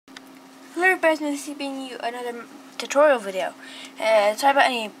up, guys? I'm bringing you another tutorial video. Sorry about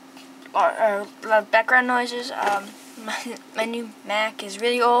any loud background noises. My new Mac is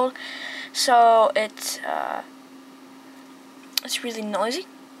really old, so it's really noisy.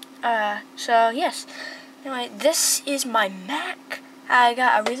 So yes. Anyway, this is my Mac. I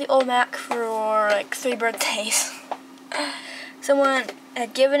got a really old Mac for like 3 birthdays. Someone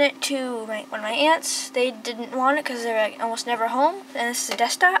had given it to one of my aunts. They didn't want it because they're like almost never home, and this is a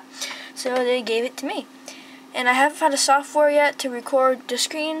desktop, so they gave it to me. And I haven't found a software yet to record the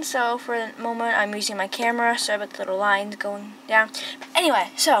screen, so for the moment I'm using my camera. Sorry about the little lines going down. But anyway,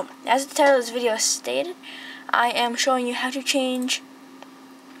 so as the title of this video stated, I am showing you how to change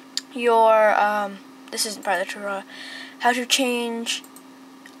your this isn't part of the tutorial. How to change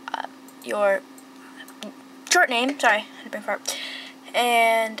your short name. Sorry, I had a brain fart.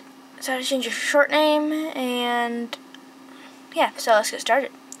 And so how to change your short name, and yeah, so let's get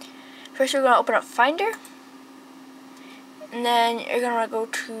started. First, we're going to open up Finder, and then you're going to go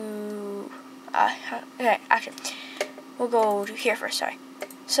to okay, actually, we'll go to here first. Sorry.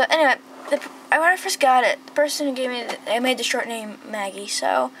 So anyway, when I first got it, the person who gave me I made the short name Maggie.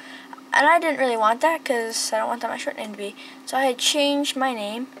 So, and I didn't really want that because I don't want that my short name to be. So I had changed my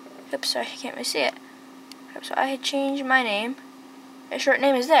name. Oops, sorry, I can't really see it. So I had changed my name. My short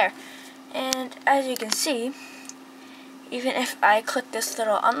name is there, and as you can see, even if I click this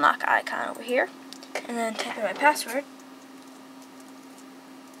little unlock icon over here and then type in my password,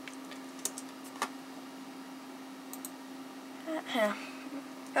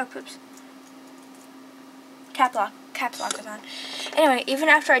 oh, oops, caps lock is on. Anyway, even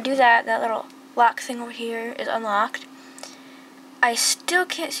after I do that, that little lock thing over here is unlocked. I still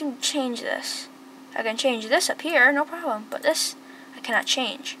can't seem to change this. I can change this up here, no problem, but this I cannot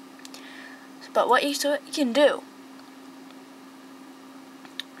change. But what you can do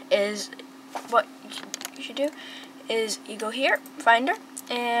is, what you should do is you go here, Finder,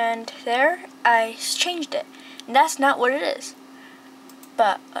 and there I changed it. And that's not what it is.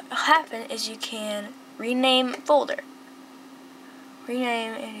 But what will happen is you can rename folder.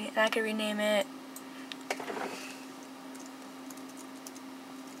 Rename, and I can rename it.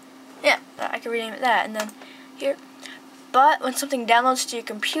 Yeah, I can rename it that, and then here. But when something downloads to your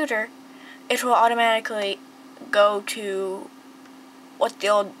computer, it will automatically go to what the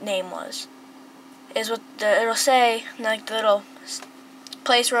old name was. It'll say, like the little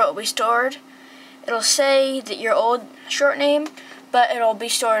place where it will be stored. It'll say that your old short name, but it'll be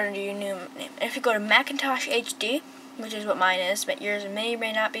stored under your new name. If you go to Macintosh HD, which is what mine is, but yours may or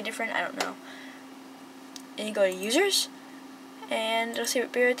may not be different, I don't know. And you go to Users, and it'll see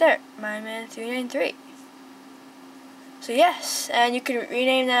it be right there, Mineman393. So yes, and you can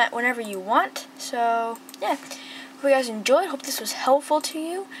rename that whenever you want. So yeah, hope you guys enjoyed. Hope this was helpful to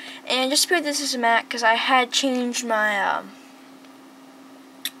you. And just to prove this is a Mac, because I had changed my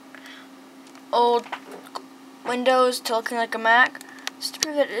old Windows to looking like a Mac. Just to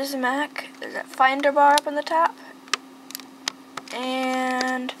prove that it is a Mac, there's that Finder bar up on the top,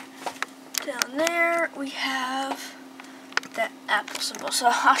 and down there we have that Apple symbol. So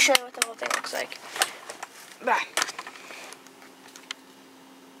I'll show you what the whole thing looks like. Bye.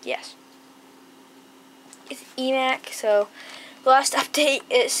 Yes. It's eMac, so the last update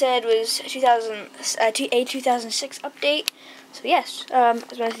it said was a 2006 update. So yes,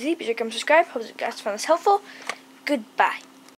 as much as you please come subscribe. Hope you guys found this helpful. Goodbye.